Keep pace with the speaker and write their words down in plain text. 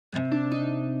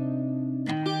Man,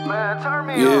 turn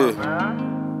me up,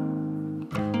 man.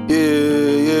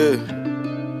 Yeah.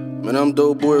 Man, I'm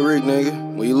DoeBoyReek,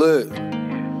 nigga. We lit.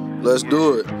 Let's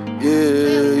do it.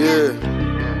 Yeah.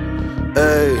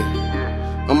 Hey,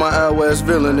 I'm my out west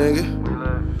villain, nigga.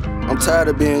 I'm tired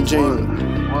of being genuine.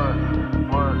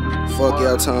 Fuck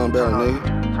y'all talking about,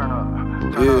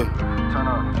 nigga. Yeah.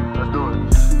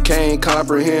 Can't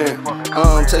comprehend.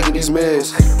 I'm taking these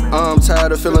meds. I'm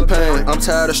tired of feeling pain. I'm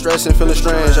tired of stressing, feeling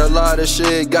strange. A lot of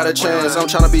shit got a chance. I'm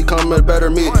trying to become a better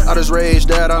me. Out this rage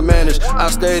that I manage. I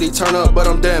steady turn up, but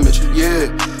I'm damaged.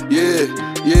 Yeah.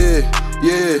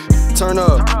 Turn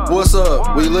up. What's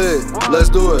up? We lit. Let's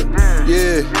do it.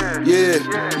 Yeah.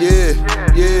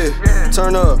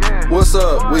 Turn up. What's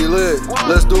up? We lit.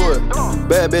 Let's do it.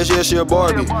 Bad bitch, yeah, she a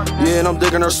Barbie. Yeah, and I'm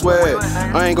digging her swag.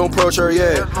 I ain't gon' approach her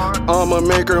yet. I'ma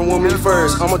make her want me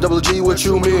first. I'ma double G what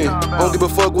you mean. I don't give a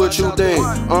fuck what you think.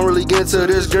 I don't really get to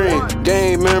this green.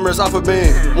 Game members off a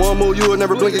beam. One move, you will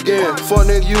never blink again. Fuck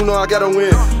nigga, you know I gotta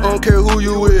win. I don't care who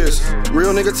you is.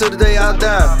 Real nigga till the day I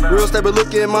die. Real stable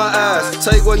look in my eyes.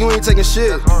 Take what you ain't taking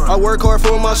shit. I work hard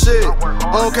for my shit.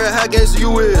 I don't care how gangsta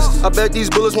you is. I bet these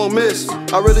bullets won't miss.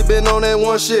 I really been on that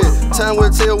one shit. Time will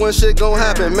tell when shit gon'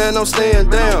 happen. Man, I'm staying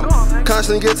down.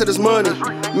 Constantly get to this money.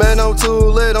 Man, I'm too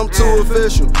lit, I'm too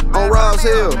official. I'm raw as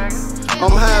hell.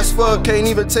 I'm high as fuck, can't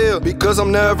even tell, because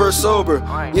I'm never sober.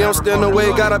 Yeah, I'm standing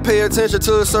away, gotta pay attention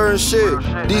to a certain shit.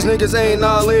 These niggas ain't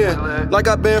all in, like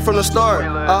I been from the start.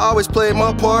 I always played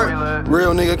my part.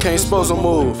 Real nigga can't supposed to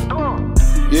move.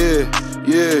 Yeah.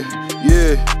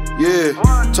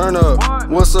 Turn up.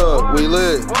 What's up? We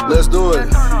lit. Let's do it.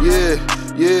 Yeah.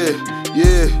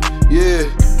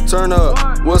 Turn up.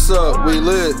 What's up? We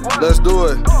lit. Let's do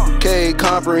it. Can't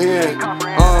comprehend.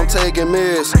 I'm taking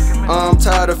meds. I'm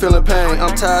tired of feeling pain.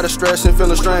 I'm tired of stressing,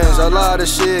 feeling strange. A lot of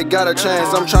shit gotta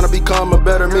change. I'm trying to become a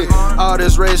better me. All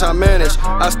this rage I manage.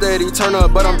 I steady turn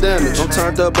up, but I'm damaged. I'm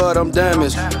turned up, but I'm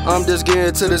damaged. I'm just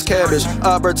getting to this cabbage.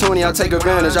 Opportunity, I take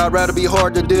advantage. I'd rather be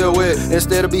hard to deal with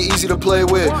instead of be easy to play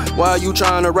with. Why you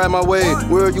trying to ride my way?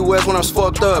 Where you at when I'm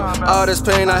fucked up? All this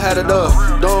pain, I had it up.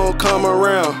 Don't come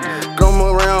around.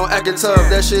 Acting tough,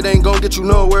 that shit ain't gon' get you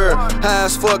nowhere. High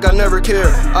as fuck, I never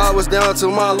care. I was down to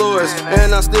my lowest,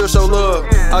 and I still show love.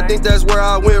 I think that's where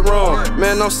I went wrong.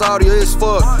 Man, I'm salty as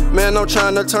fuck. Man, I'm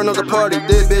trying to turn up the party.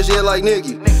 This bitch, yeah, like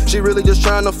Nikki. She really just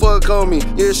trying to fuck on me.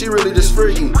 Yeah, she really just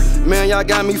freaky. Man, y'all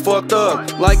got me fucked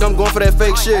up. Like I'm going for that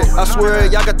fake shit. I swear,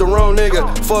 y'all got the wrong nigga.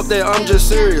 Fuck that, I'm just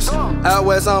serious. Out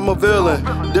west, I'm a villain.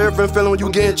 Different feeling when you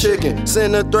getting chicken.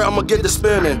 Send a threat, I'ma get the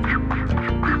spinning.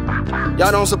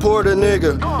 Y'all don't support a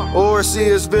nigga or see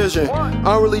his vision.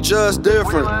 I'm really just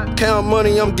different. Count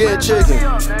money, I'm getting chicken.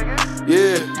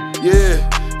 Yeah.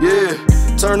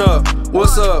 Turn up.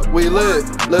 What's up? We lit.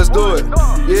 Let's do it.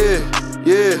 Yeah.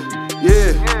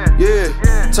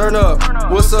 Turn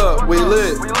up. What's up? We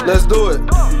lit. Let's do it.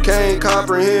 Can't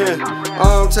comprehend.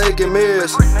 I'm taking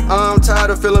meds. I'm tired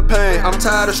of feeling pain. I'm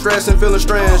tired of stressing, feeling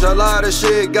strange. A lot of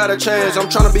shit gotta change. I'm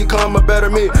trying to become a better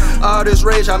me. All this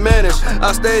rage I manage.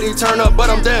 I steady turn up, but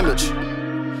I'm damaged.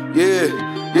 Yeah.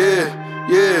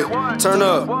 Turn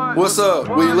up. What's up?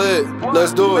 We lit.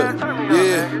 Let's do it.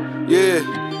 Yeah.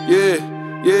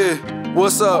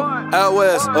 What's up? Out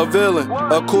west, a villain,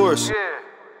 of course.